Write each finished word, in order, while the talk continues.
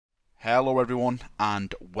Hello everyone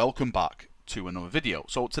and welcome back to another video.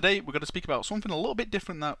 So today we're going to speak about something a little bit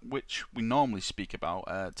different than which we normally speak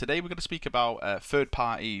about. Today we're going to speak about a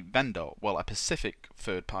third-party vendor, well a Pacific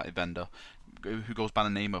third-party vendor who goes by the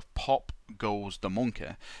name of Pop Goes the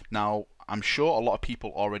Monkey. Now I'm sure a lot of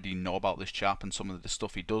people already know about this chap and some of the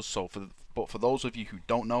stuff he does, but for those of you who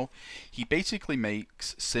don't know, he basically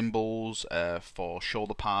makes symbols for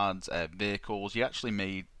shoulder pads, vehicles.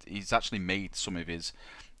 He's actually made some of his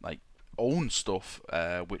own stuff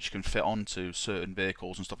which can fit onto certain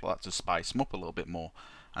vehicles and stuff like that to spice them up a little bit more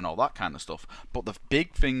and all that kind of stuff. But the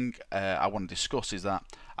big thing I want to discuss is that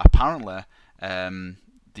apparently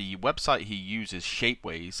the website he uses,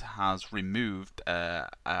 Shapeways, has removed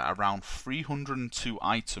around 302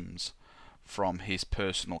 items from his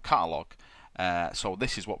personal catalogue. So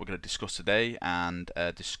this is what we're going to discuss today and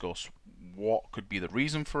discuss what could be the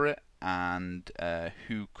reason for it and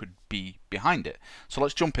who could be behind it. So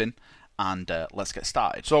let's jump in and let's get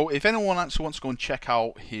started. So if anyone actually wants to go and check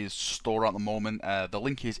out his store at the moment, the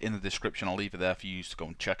link is in the description. I'll leave it there for you to go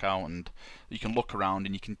and check out, and you can look around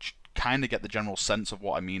and you can kind of get the general sense of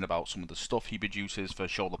what I mean about some of the stuff he produces for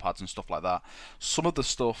shoulder pads and stuff like that. Some of the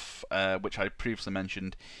stuff which I previously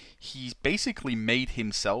mentioned, he's basically made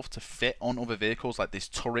himself to fit on other vehicles, like these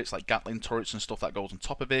turrets, like Gatling turrets and stuff that goes on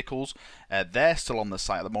top of vehicles. They're still on the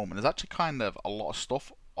site at the moment. There's actually kind of a lot of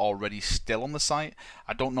stuff already still on the site.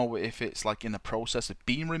 I don't know if it's like in the process of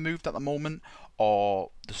being removed at the moment, or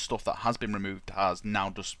the stuff that has been removed has now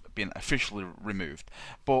just been officially removed.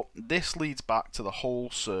 But this leads back to the whole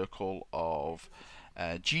circle of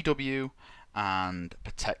GW and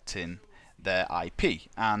protecting their IP.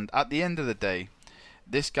 And at the end of the day,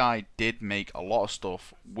 this guy did make a lot of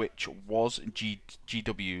stuff which was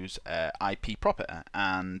GW's IP property,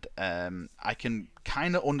 and I can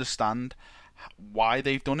kind of understand why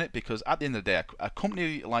they've done it, because at the end of the day, a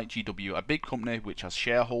company like GW, a big company which has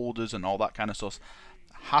shareholders and all that kind of stuff,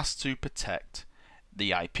 has to protect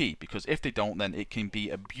the IP, because if they don't, then it can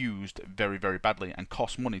be abused very, very badly and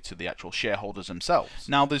cost money to the actual shareholders themselves.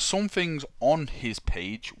 Now, there's some things on his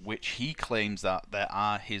page which he claims that there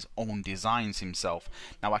are his own designs himself.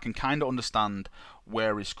 Now, I can kind of understand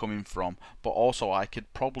where he's coming from, but also I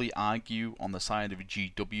could probably argue on the side of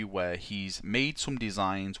GW where he's made some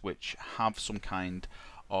designs which have some kind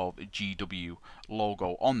of GW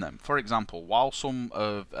logo on them. For example, while some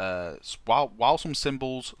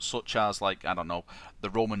symbols such as, like, I don't know, the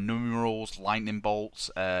Roman numerals, lightning bolts,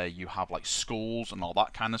 you have like skulls and all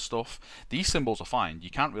that kind of stuff, these symbols are fine.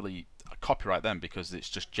 You can't really copyright them because it's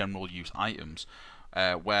just general use items.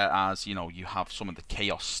 Whereas, you know, you have some of the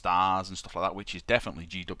chaos stars and stuff like that, which is definitely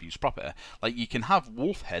GW's property. Like, you can have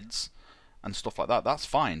wolf heads and stuff like that, that's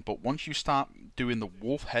fine, but once you start doing the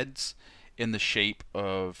wolf heads in the shape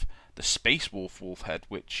of the Space Wolf head,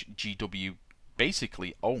 which GW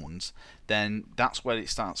basically owns, then that's where it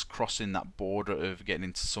starts crossing that border of getting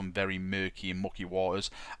into some very murky and mucky waters.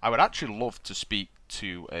 I would actually love to speak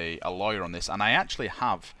to a lawyer on this, and I actually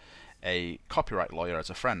have a copyright lawyer as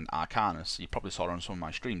a friend, Arcanus. You probably saw her on some of my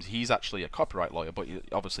streams. He's actually a copyright lawyer, but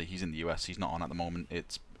obviously he's in the US, he's not on at the moment.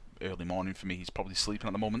 It's early morning for me, he's probably sleeping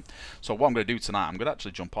at the moment. So what I'm going to do tonight, I'm going to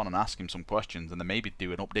actually jump on and ask him some questions, and then maybe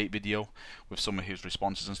do an update video with some of his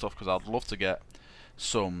responses and stuff, because I'd love to get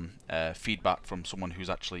some feedback from someone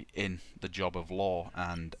who's actually in the job of law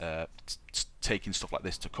and taking stuff like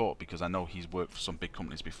this to court, because I know he's worked for some big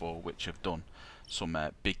companies before which have done some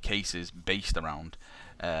big cases based around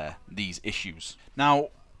these issues. Now,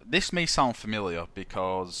 this may sound familiar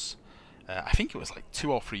because I think it was like 2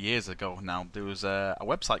 or 3 years ago now, there was a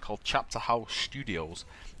website called Chapter House Studios,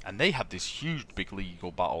 and they had this huge big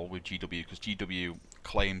legal battle with GW because GW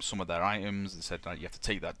claimed some of their items. They said, you have to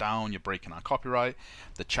take that down, you're breaking our copyright.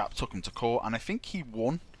 The chap took him to court, and I think he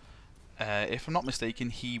won. If I'm not mistaken,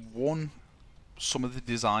 he won some of the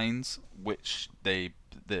designs which the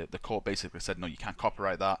court basically said, no, you can't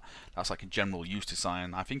copyright that, that's like a general use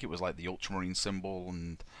design. I think it was like the ultramarine symbol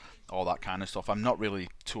and all that kind of stuff. I'm not really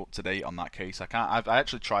too up to date on that case. I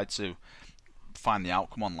actually tried to find the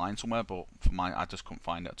outcome online somewhere, but for mine, I just couldn't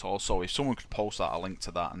find it at all. So if someone could post that, a link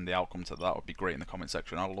to that and the outcome to that, would be great in the comment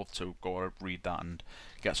section. I'd love to go read that and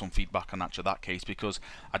get some feedback on actually that case, because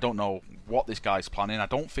I don't know what this guy's planning. I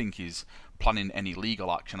don't think he's planning any legal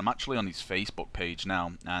action. I'm actually on his Facebook page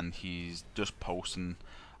now, and he's just posting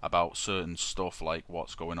about certain stuff like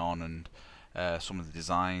what's going on and some of the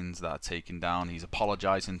designs that are taken down. He's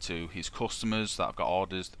apologising to his customers that have got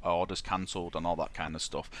orders cancelled and all that kind of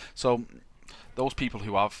stuff. So those people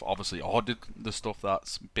who have obviously ordered the stuff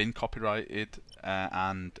that's been copyrighted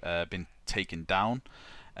and been taken down,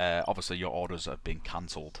 obviously your orders have been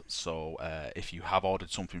cancelled. So if you have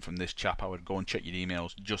ordered something from this chap, I would go and check your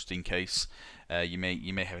emails just in case. You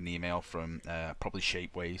may have an email from probably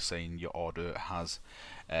Shapeways saying your order has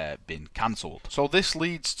been cancelled. So this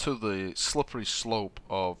leads to the slippery slope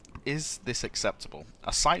of, is this acceptable?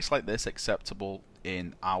 Are sites like this acceptable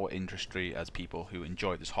in our industry as people who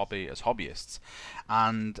enjoy this hobby, as hobbyists?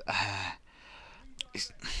 And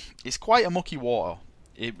it's quite a mucky water.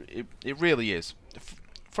 It really is.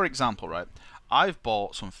 For example, right, I've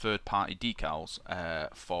bought some third-party decals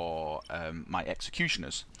for my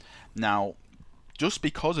executioners. Now, just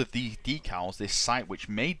because of these decals, this site which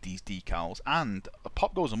made these decals, and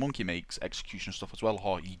Pop Goes a Monkey makes execution stuff as well,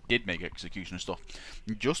 or he did make execution stuff,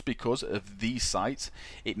 just because of these sites,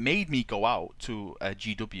 it made me go out to a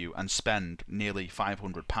GW and spend nearly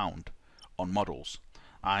 £500 on models.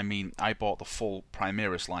 I mean, I bought the full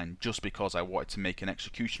Primaris line just because I wanted to make an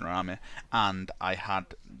executioner army, and I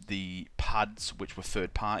had the pads which were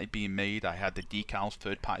third party being made, I had the decals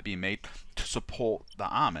third party being made to support that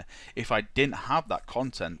army. If I didn't have that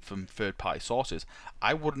content from third party sources,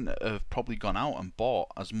 I wouldn't have probably gone out and bought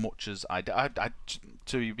as much as I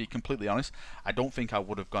to be completely honest, I don't think I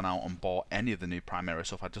would have gone out and bought any of the new Primaris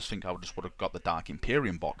stuff. I just think I would have got the Dark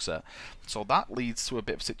Imperium box set. So that leads to a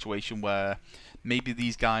bit of a situation where maybe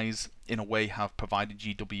these guys, in a way, have provided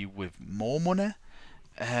GW with more money.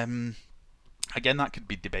 Again, that could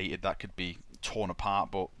be debated, that could be torn apart,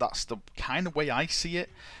 but that's the kind of way I see it.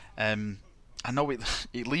 I know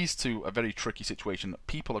it leads to a very tricky situation.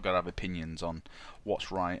 People have got to have opinions on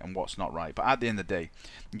what's right and what's not right. But at the end of the day,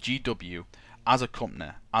 GW, as a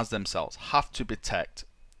company, as themselves, have to protect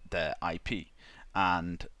their IP.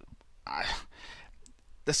 And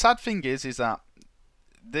the sad thing is that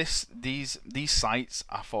these sites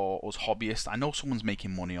are for us hobbyists. I know someone's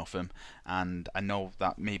making money off them, and I know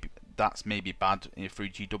that that's maybe bad through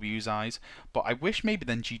GW's eyes, but I wish maybe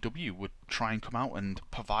then GW would try and come out and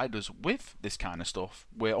provide us with this kind of stuff.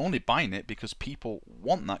 We're only buying it because people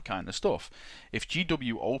want that kind of stuff. If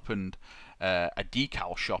GW opened a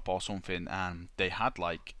decal shop or something and they had,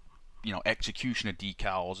 like, you know, executioner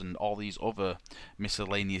decals and all these other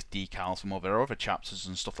miscellaneous decals from other chapters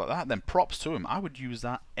and stuff like that, then props to them. I would use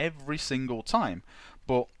that every single time,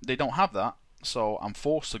 but they don't have that, so I'm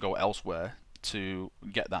forced to go elsewhere to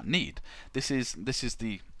get that need. This is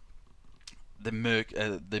the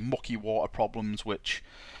mucky water problems which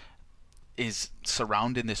is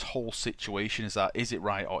surrounding this whole situation. Is it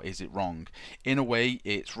right or is it wrong? In a way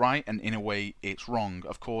it's right, and in a way it's wrong.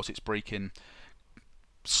 Of course, it's breaking.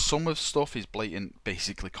 Some of the stuff is blatant,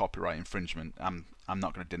 basically copyright infringement. I'm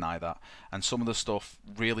not going to deny that. And some of the stuff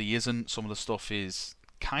really isn't. Some of the stuff is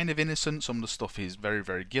kind of innocent. Some of the stuff is very,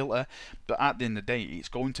 very guilty. But at the end of the day, it's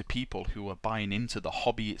going to people who are buying into the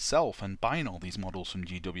hobby itself and buying all these models from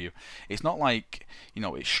GW. It's not like, you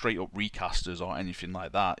know, it's straight up recasters or anything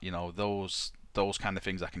like that. You know, those kind of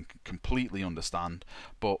things I can completely understand.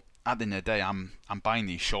 But at the end of the day, I'm buying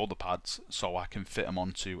these shoulder pads so I can fit them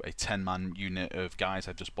onto a 10-man unit of guys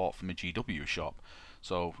I just bought from a GW shop.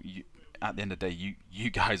 So at the end of the day,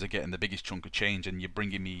 you guys are getting the biggest chunk of change, and you're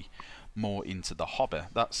bringing me more into the hobby.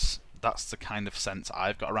 That's the kind of sense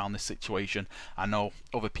I've got around this situation. I know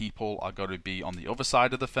other people are going to be on the other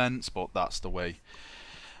side of the fence, but that's the way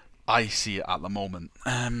I see it at the moment.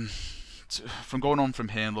 From going on from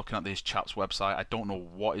here and looking at this chap's website, I don't know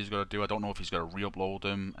what he's going to do. I don't know if he's going to re-upload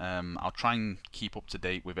them. I'll try and keep up to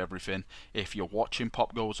date with everything. If you're watching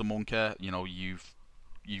Pop Goes a Monkey, you know, you've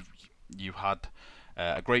had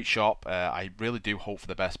a great shop. I really do hope for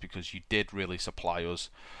the best, because you did really supply us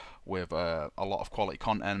with a lot of quality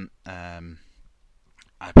content. But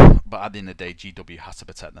at the end of the day, GW has to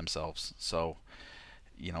protect themselves. So,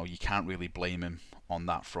 you know, you can't really blame him on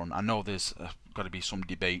that front. I know there's got to be some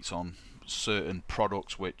debates on certain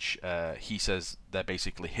products which he says they're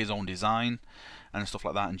basically his own design and stuff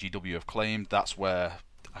like that, and GW have claimed. That's where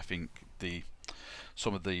I think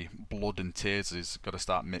some of the blood and tears is got to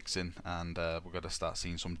start mixing, and we're going to start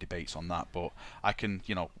seeing some debates on that. But I can,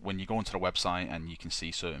 you know, when you go onto the website and you can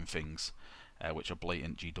see certain things which are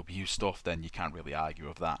blatant GW stuff, then you can't really argue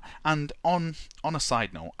with that. And on a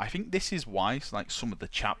side note, I think this is why, like, some of the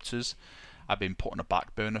chapters have been put on a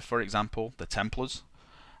back burner. For example, the Templars.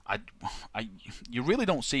 You really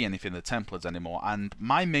don't see anything of the Templars anymore, and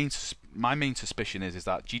my main suspicion is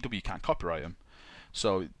that GW can't copyright them.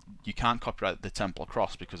 So you can't copyright the Templar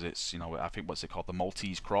Cross because it's, you know, I think what's it called, the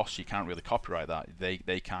Maltese Cross. You can't really copyright that.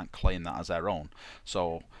 They can't claim that as their own.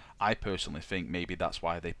 So I personally think maybe that's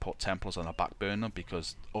why they put Templars on a back burner,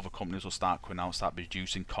 because other companies will start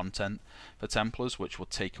producing content for Templars, which will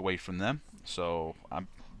take away from them. So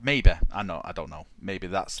maybe I don't know. Maybe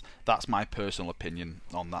that's my personal opinion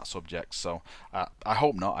on that subject. So I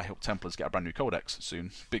hope not. I hope Templars get a brand new codex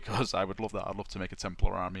soon because I would love that. I'd love to make a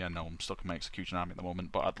Templar army. I know I'm stuck in my execution army at the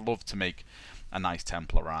moment, but I'd love to make a nice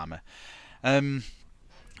Templar army.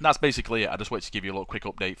 That's basically it. I just wanted to give you a little quick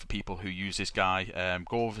update for people who use this guy.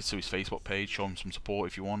 Go over to his Facebook page, show him some support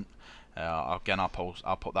if you want. Again, I'll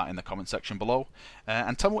put that in the comment section below,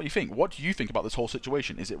 and tell me what you think. What do you think about this whole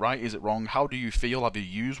situation? Is it right? Is it wrong? How do you feel? Have you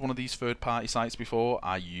used one of these third-party sites before?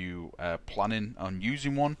 Are you planning on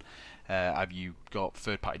using one? Have you got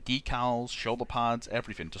third-party decals, shoulder pads,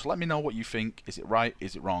 everything? Just let me know what you think. Is it right?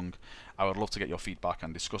 Is it wrong? I would love to get your feedback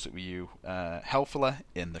and discuss it with you helpfully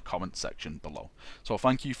in the comment section below. So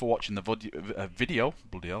thank you for watching the video.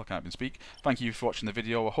 Bloody hell, I can't even speak. Thank you for watching the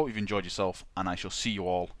video. I hope you've enjoyed yourself, and I shall see you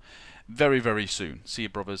all very, very soon. See you,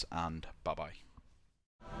 brothers, and bye-bye.